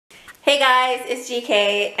guys, it's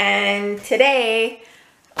GK, and today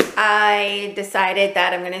I decided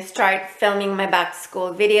that I'm going to start filming my back to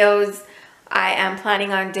school videos. I am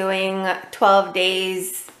planning on doing 12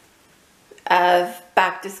 days of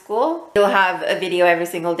back to school. You'll have a video every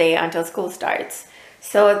single day until school starts.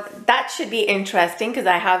 So that should be interesting because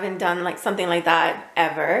I haven't done like something like that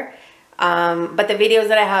ever. But the videos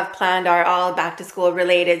that I have planned are all back to school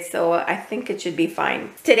related, so I think it should be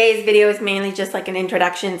fine. Today's video is mainly just like an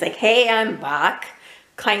introduction. It's like, hey, I'm back,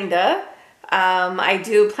 kinda. I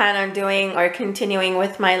do plan on doing or continuing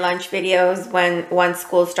with my lunch videos once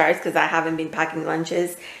school starts, because I haven't been packing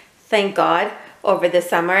lunches, thank God, over the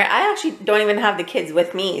summer. I actually don't even have the kids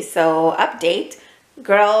with me, so update.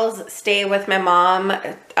 Girls stay with my mom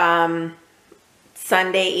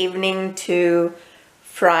Sunday evening to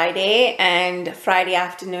Friday, and Friday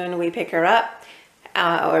afternoon we pick her up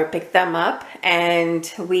or pick them up,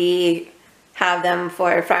 and we have them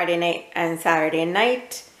for Friday night and Saturday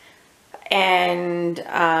night and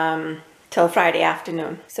till Friday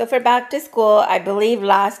afternoon. So for back to school, I believe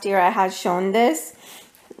last year I had shown this.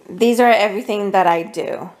 These are everything that I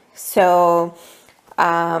do. So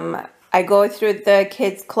I go through the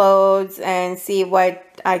kids' clothes and see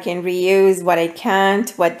what I can reuse, what I can't,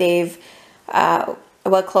 what they've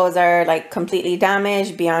what clothes are like completely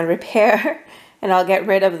damaged, beyond repair, and I'll get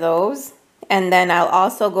rid of those. And then I'll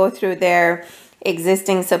also go through their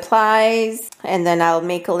existing supplies, and then I'll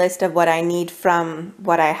make a list of what I need from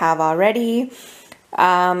what I have already.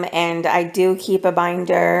 And I do keep a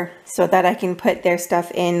binder so that I can put their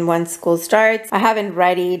stuff in once school starts. I haven't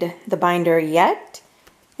readied the binder yet,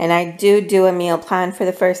 and I do a meal plan for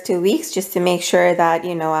the first 2 weeks just to make sure that,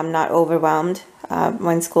 you know, I'm not overwhelmed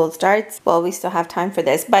when school starts. Well, we still have time for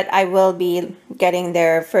this, but I will be getting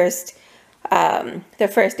their first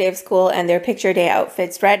day of school and their picture day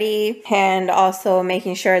outfits ready, and also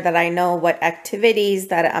making sure that I know what activities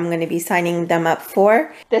that I'm going to be signing them up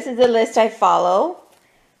for. This is the list I follow.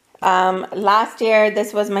 Last year,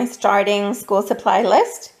 this was my starting school supply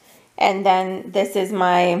list, and then this is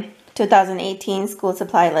my 2018 school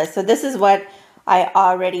supply list. So this is what I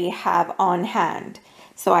already have on hand.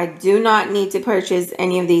 So I do not need to purchase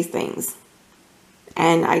any of these things.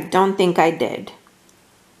 And I don't think I did.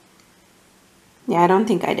 Yeah, I don't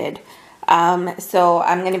think I did. So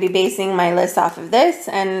I'm going to be basing my list off of this.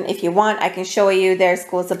 And if you want, I can show you their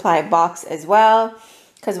school supply box as well,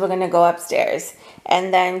 because we're going to go upstairs.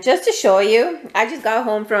 And then just to show you, I just got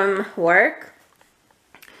home from work,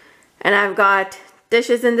 and I've got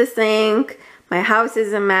dishes in the sink. My house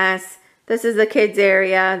is a mess. This is the kids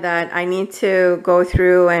area that I need to go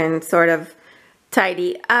through and sort of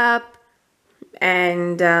tidy up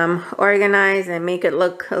and organize and make it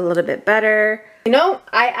look a little bit better. You know,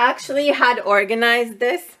 I actually had organized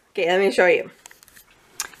this. Okay, let me show you.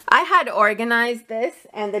 I had organized this,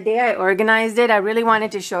 and the day I organized it, I really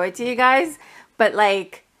wanted to show it to you guys. But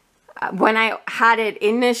like when I had it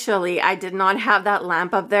initially, I did not have that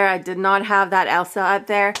lamp up there. I did not have that Elsa up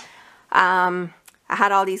there. I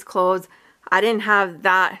had all these clothes. I didn't have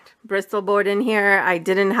that Bristol board in here. I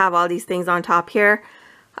didn't have all these things on top here,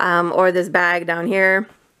 or this bag down here.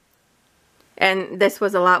 And this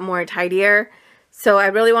was a lot more tidier. So I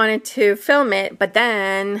really wanted to film it, but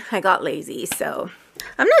then I got lazy. So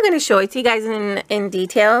I'm not going to show it to you guys in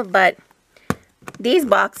detail, but these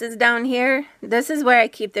boxes down here, this is where I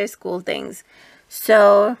keep their school things.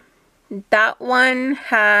 So that one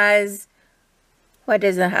has, what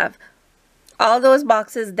does it have? All those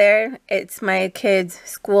boxes there, it's my kids'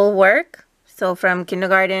 school work. So from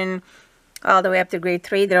kindergarten all the way up to grade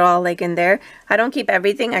 3, they're all like in there. I don't keep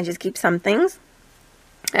everything, I just keep some things.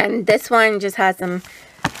 And this one just has some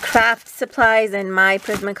craft supplies and my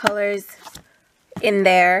Prismacolors in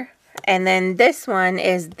there. And then this one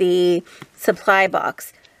is the supply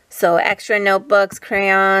box. So extra notebooks,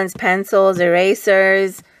 crayons, pencils,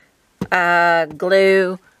 erasers,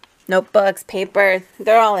 glue, notebooks, paper,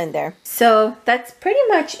 they're all in there. So that's pretty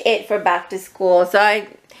much it for back to school. So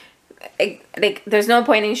like there's no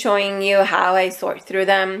point in showing you how I sort through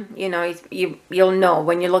them. You know, you'll know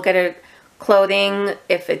when you look at a clothing,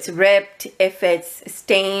 if it's ripped, if it's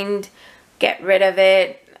stained, get rid of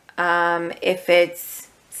it. If it's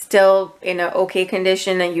still in an okay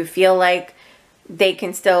condition and you feel like they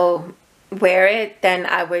can still wear it, then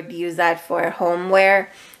I would use that for home wear.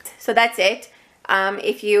 So that's it.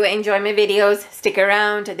 If you enjoy my videos, stick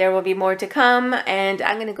around. There will be more to come, and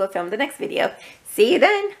I'm gonna go film the next video. See you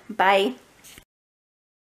then. Bye.